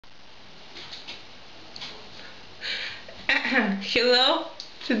Hello,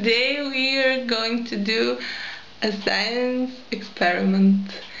 today we are going to do a science experiment.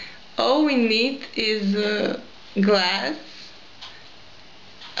 All we need is a glass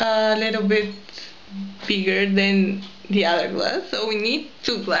a little bit bigger than the other glass, so we need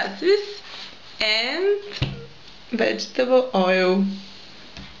two glasses and vegetable oil.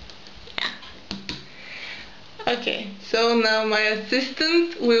 Okay, so now my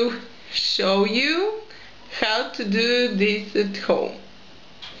assistant will show you how to do this at home.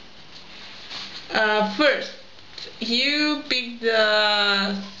 First, you pick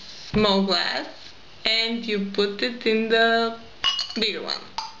the small glass and you put it in the bigger one,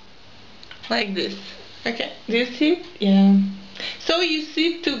 like this. Okay, do you see it? Yeah. So you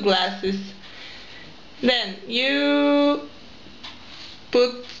see two glasses. Then you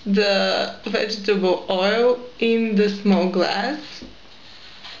put the vegetable oil in the small glass.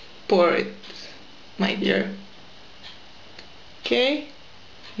 Pour it, my dear. Okay,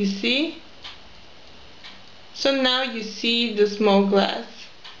 you see? So now you see the small glass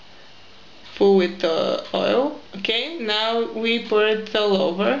full with the oil. Okay, now we pour it all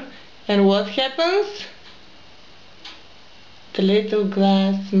over, and what happens? The little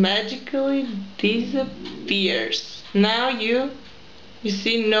glass magically disappears. Now you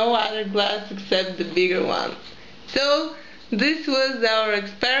see no other glass except the bigger one. So this was our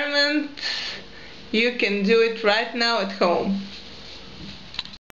experiment. You can do it right now at home.